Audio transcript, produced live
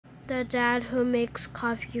the dad who makes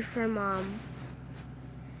coffee for mom.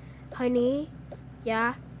 Honey,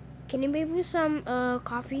 yeah? Can you make me some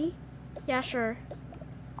coffee? Yeah, sure.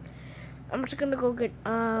 I'm just gonna go get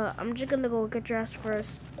dressed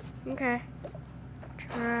first. Okay.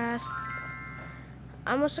 Dressed.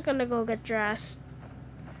 I'm also gonna go get dressed.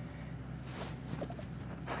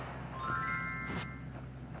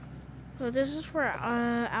 So this is for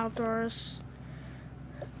outdoors.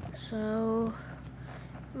 So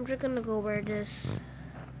I'm just gonna go wear this.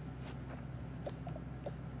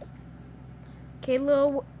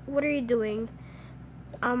 Kayla, what are you doing?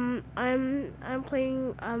 I'm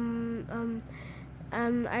playing.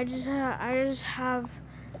 I just have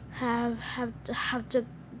to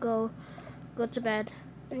go to bed.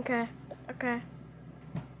 Okay.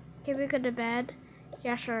 Can we go to bed?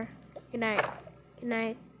 Yeah, sure. Good night. Good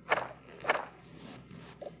night.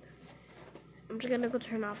 I'm just gonna go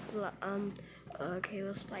turn off the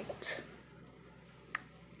Kayla's light.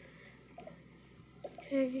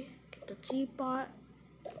 Okay, get the teapot.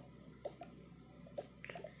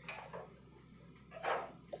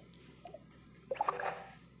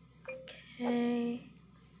 Okay.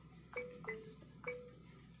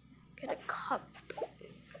 Get a cup.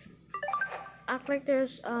 Act like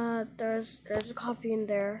there's a coffee in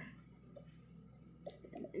there.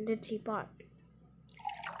 In the teapot.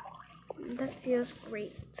 That feels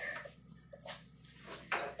great.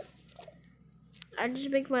 I just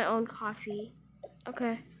make my own coffee.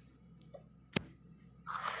 Okay.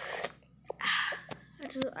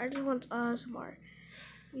 I just want some more.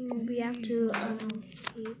 We have to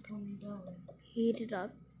heat it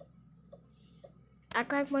up.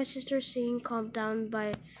 Act like my sister singing "Calm Down"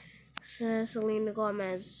 by Selena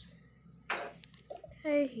Gomez.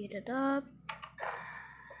 Okay, heat it up.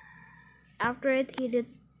 After it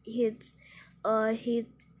heats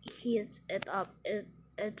it up,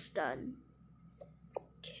 it's done.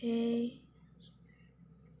 Okay.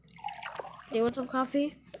 Do you want some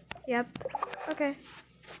coffee? Yep. Okay.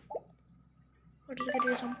 We're just gonna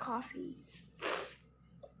do some coffee.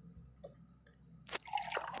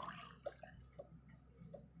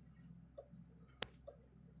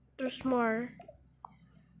 There's more.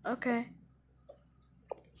 Okay.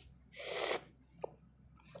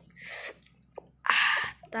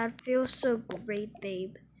 That feels so great,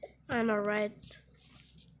 babe. I know, right?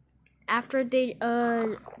 After they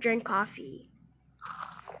drink coffee.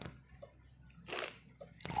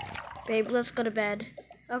 Babe, let's go to bed.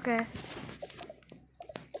 Okay.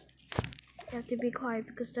 You have to be quiet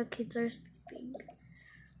because the kids are sleeping.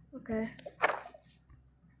 Okay.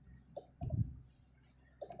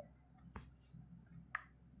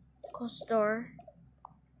 Close the door.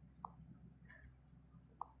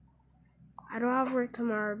 I don't have work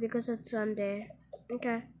tomorrow because it's Sunday.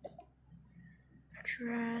 Okay.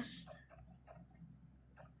 Dressed.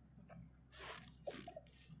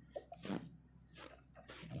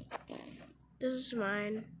 This is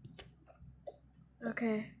mine.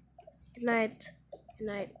 Okay. Good night. Good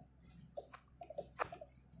night.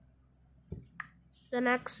 The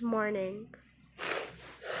next morning.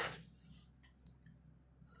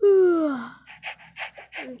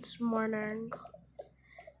 It's morning.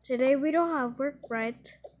 Today we don't have work,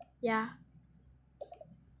 right? Yeah.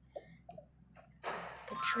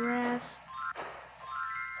 Get dressed.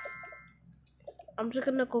 I'm just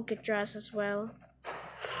gonna go get dressed as well.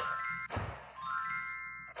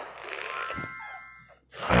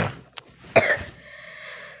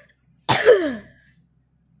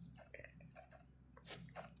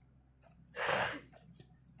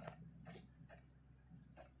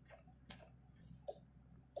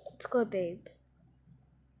 Let's go, babe.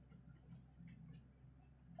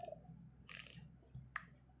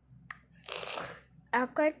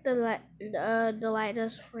 Act like the light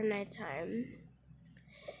is for nighttime.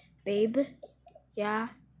 Babe? Yeah?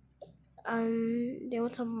 Do you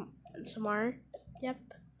want some more? Yep.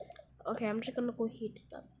 Okay, I'm just gonna go heat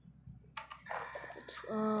it up.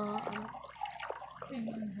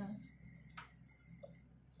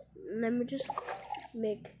 Let me just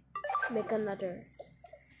make another.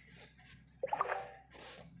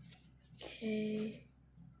 Okay.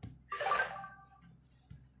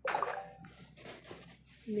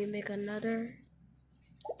 Let me make another.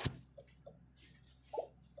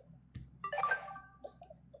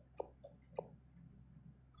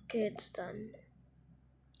 Okay, it's done.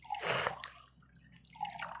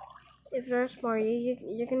 If there's more,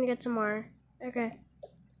 you can get some more. Okay.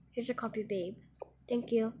 Here's your copy, babe.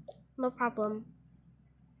 Thank you. No problem.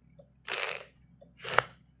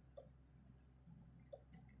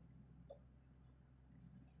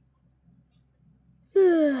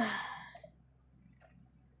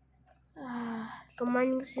 Good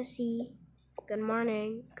morning, sissy. Good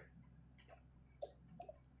morning.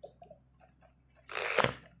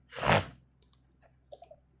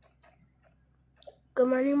 Good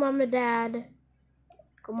morning, Mom and Dad.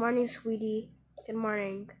 Good morning, sweetie. Good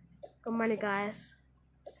morning. Good morning, guys.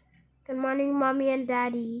 Good morning, Mommy and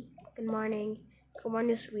Daddy. Good morning. Good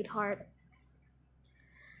morning, sweetheart.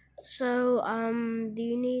 So, do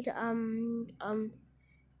you need,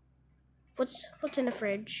 what's in the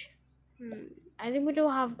fridge? I think we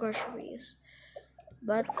don't have groceries.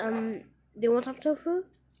 But, do you want some tofu?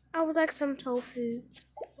 I would like some tofu.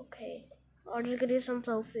 Okay. I'll just get you some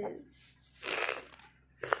tofu.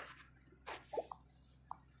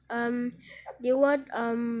 Do you want,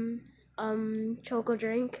 choco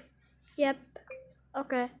drink? Yep.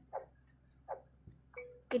 Okay.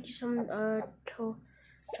 Get you some,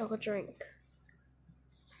 choco drink.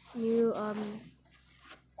 You,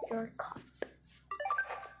 your cup.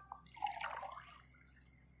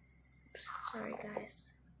 Oops, sorry,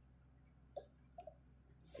 guys.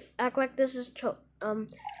 Act like this is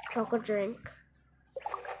choco drink.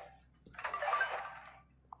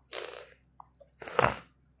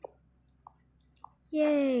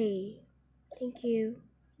 Yay! Thank you.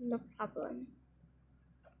 No problem.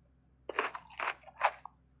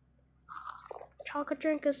 Chocolate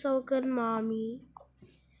drink is so good, Mommy.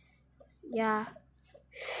 Yeah.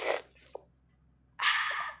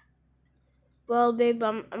 Well, babe,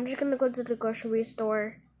 I'm just gonna go to the grocery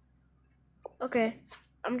store. Okay.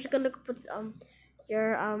 I'm just gonna put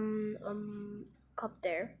your cup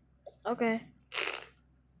there. Okay.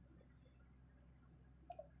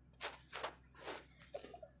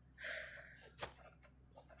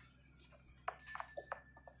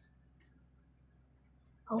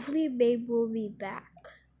 Hopefully, babe will be back.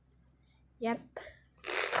 Yep.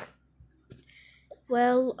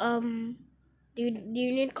 Well, do you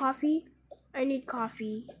need coffee? I need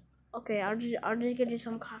coffee. Okay, I'll just get you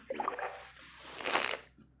some coffee.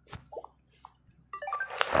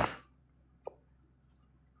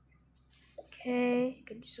 Okay,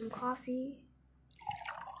 get you some coffee.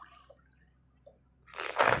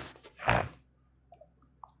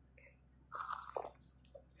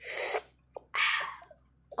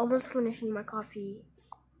 Almost finishing my coffee.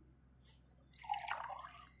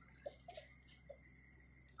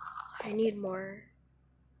 I need more.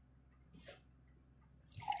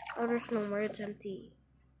 Oh, there's no more. It's empty.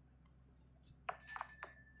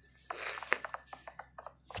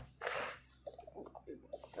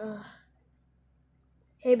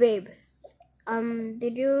 Hey, babe.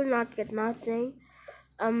 Did you not get nothing?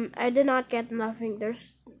 I did not get nothing.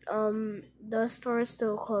 There's, the store is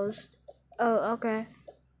still closed. Oh, okay.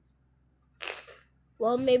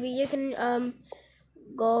 Well, maybe you can,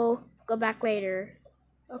 go back later.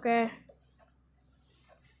 Okay.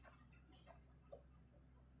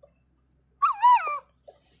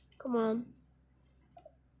 Come on.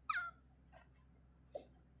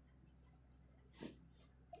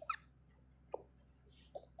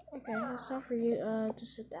 Okay, it's time for you, to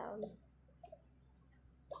sit down.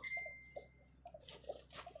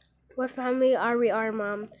 What family are we,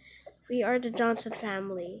 Mom? We are the Johnson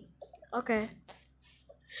family. Okay.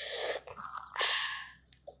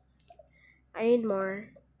 I need more.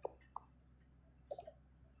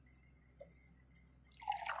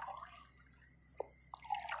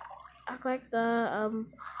 Act like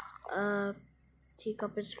the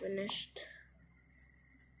teacup is finished.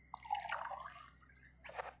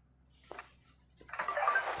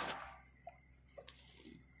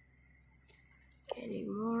 Okay, I need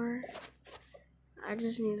more. I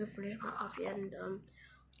just need to finish my coffee and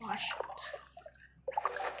wash it.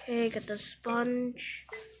 Okay, get the sponge.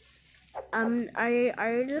 Are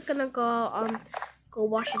you just gonna go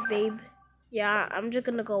wash it, babe? Yeah, I'm just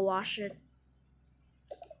gonna go wash it.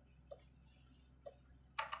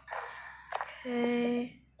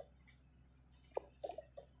 Okay.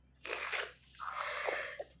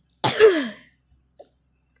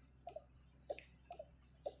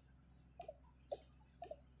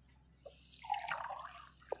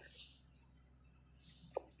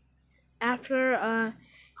 After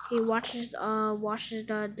he washes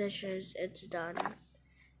the dishes, it's done.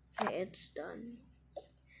 Okay, it's done.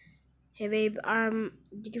 Hey babe,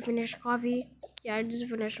 did you finish coffee? Yeah, I just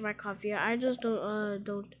finished my coffee. I just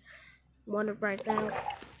don't want it right now.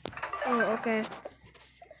 Oh, okay.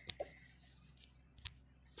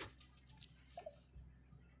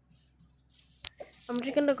 I'm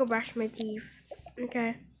just gonna go brush my teeth.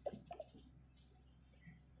 Okay.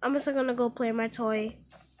 I'm just gonna go play my toy.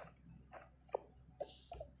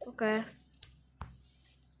 Okay.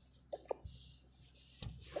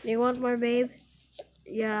 Do you want more, babe?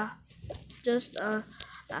 Yeah. just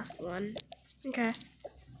last one. Okay.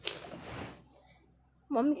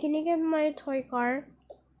 Mommy, can you get my toy car?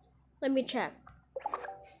 Let me check.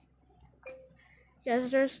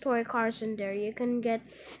 Yes, there's toy cars in there. You can get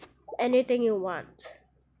anything you want.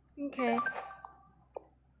 Okay.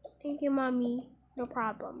 Thank you, Mommy. No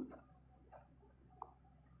problem.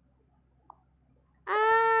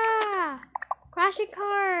 Ah! Crashing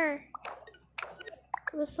car!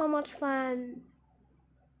 It was so much fun.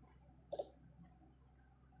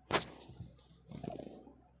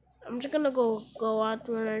 I'm just gonna go out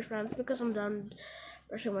with my friends because I'm done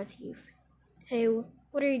brushing my teeth. Hey,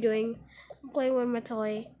 what are you doing? I'm playing with my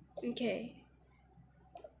toy. Okay.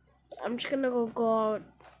 I'm just gonna go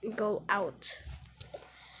out.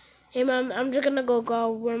 Hey, Mom, I'm just gonna go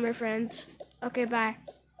out with my friends. Okay, bye.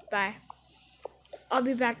 Bye. I'll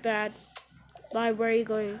be back, Dad. Bye, where are you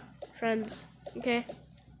going? Friends. Okay.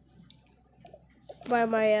 Bye,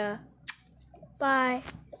 Maria. Bye.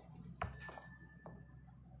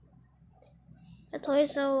 The toy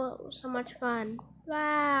is so much fun.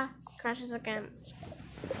 Wow. Crashes again.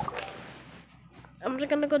 I'm just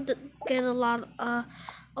gonna go get a lot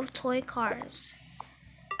of toy cars.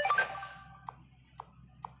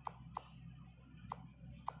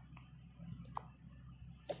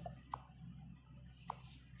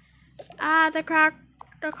 Ah, the car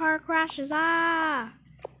crashes. Ah.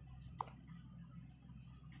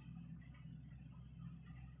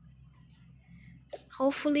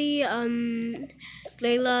 Hopefully,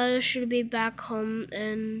 Layla should be back home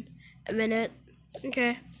in a minute.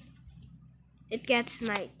 Okay. It gets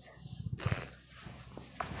night.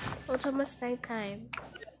 Oh, it's almost nighttime.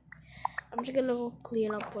 I'm just gonna go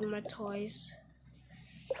clean up with my toys.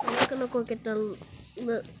 I'm just gonna go get the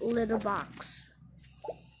litter box.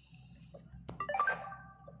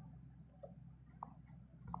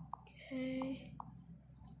 Okay.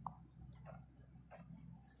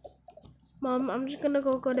 Mom, I'm just gonna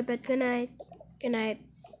go to bed. Good night. Good night.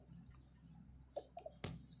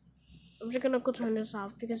 I'm just gonna go turn this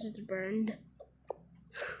off because it's burned.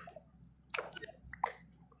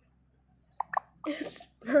 It's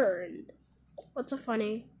burned. What's so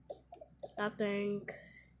funny? Nothing.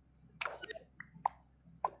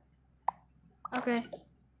 Okay.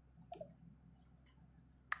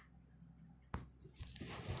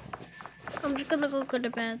 I'm just gonna go to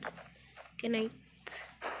bed. Good night.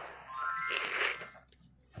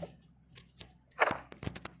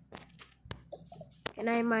 Good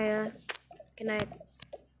night, Maya. Good night.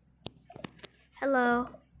 Hello.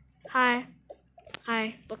 Hi.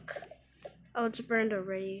 Hi. Look. Oh, it's burned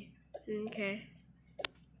already. Okay.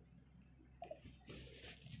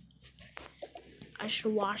 I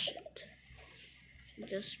should wash it.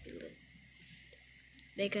 Just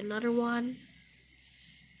make another one.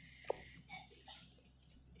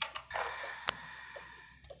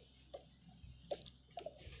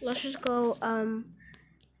 Let's just go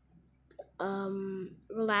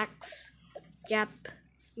relax. Yep.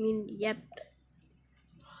 Yep.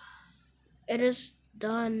 It is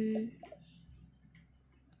done.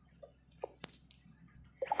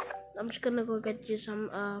 I'm just gonna go get you some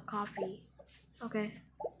coffee. Okay.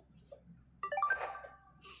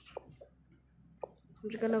 I'm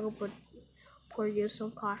just gonna go pour you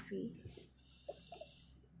some coffee.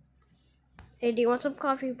 Hey, do you want some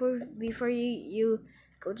coffee before you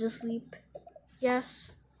go to sleep?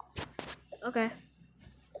 Yes. Okay.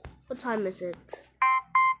 What time is it?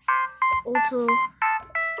 Also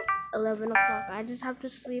 11 o'clock. I just have to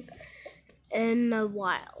sleep in a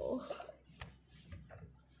while.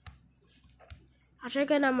 I'll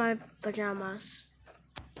check in on my pajamas.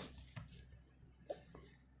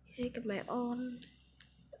 Okay, get my own.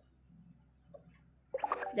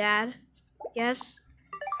 Dad? Yes?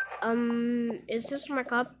 Is this my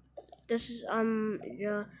cup? This is,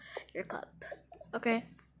 your cup. Okay.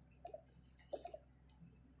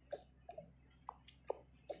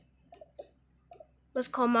 Miss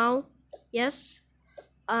Komal? Yes?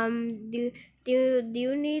 Do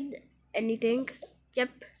you need anything? Yep.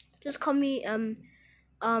 Just call me,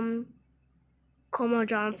 Komal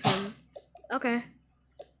Johnson. Okay.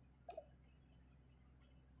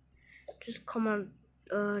 Just Komal,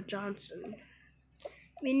 Johnson.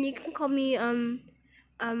 I mean, you can call me,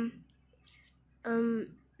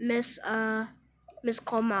 Miss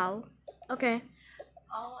Komal. Okay.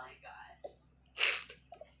 Oh my god.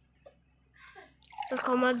 Miss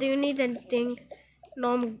Komal, do you need anything?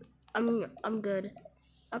 No, I'm good.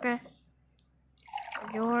 Okay.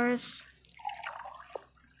 Yours.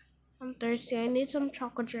 I'm thirsty. I need some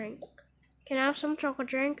chocolate drink. Can I have some chocolate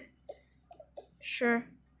drink? Sure.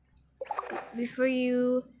 Before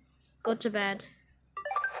you go to bed.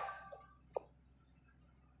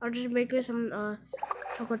 I'll just make you some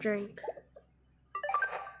chocolate drink.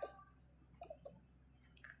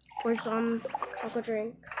 Or some chocolate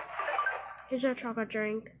drink. Here's our chocolate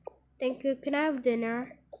drink. Thank you. Can I have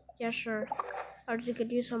dinner? Yeah, sure. I'll just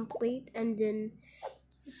get you some plate and then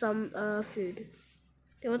some food.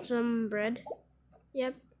 Do you want some bread?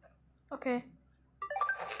 Yep. Okay.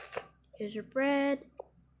 Here's your bread.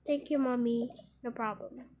 Thank you, Mommy. No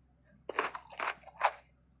problem.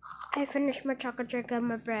 I finished my chocolate drink and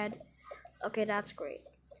my bread. Okay, that's great.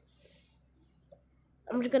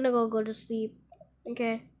 I'm just gonna go to sleep.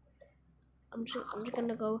 Okay. I'm just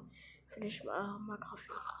gonna go finish my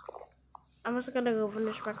coffee. I'm also gonna go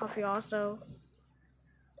finish my coffee also.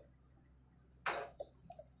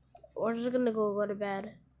 We're just gonna go to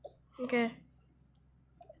bed. Okay.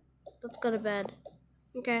 Let's go to bed.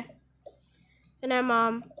 Okay. Good night,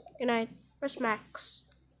 Mom. Good night. Where's Max?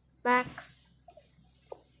 Max.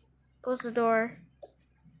 Close the door.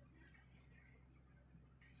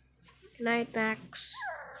 Good night, Max.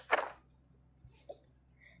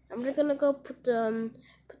 I'm just gonna go put the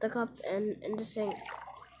cup in the sink.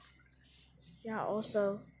 Yeah,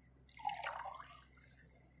 also.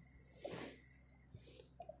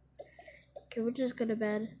 Can we just go to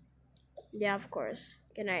bed? Yeah, of course.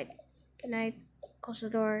 Good night. Good night. Close the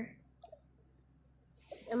door.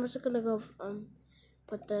 I'm just gonna go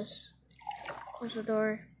put this. Close the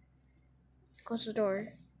door. Close the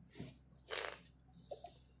door.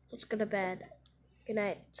 Let's go to bed. Good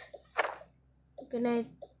night. Good night.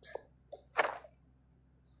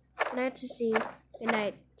 Good night, Sissy. Good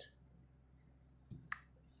night.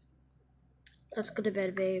 Let's go to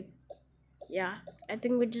bed, babe. Yeah, I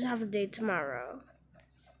think we just have a date tomorrow.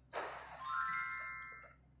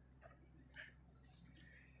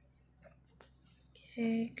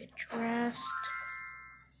 Okay, get dressed.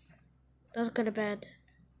 Let's go to bed.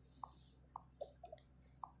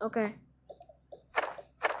 Okay.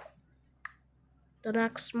 The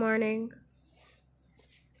next morning.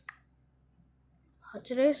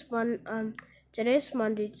 Today's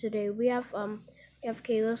Monday. Today we have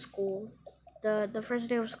Kayla's school. The first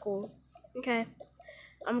day of school. Okay.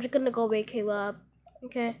 I'm just gonna go wake Kayla up.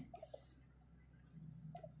 Okay.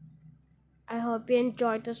 I hope you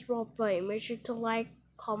enjoyed this roleplay. Make sure to like,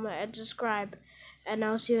 comment, and subscribe. And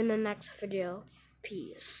I'll see you in the next video.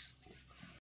 Peace.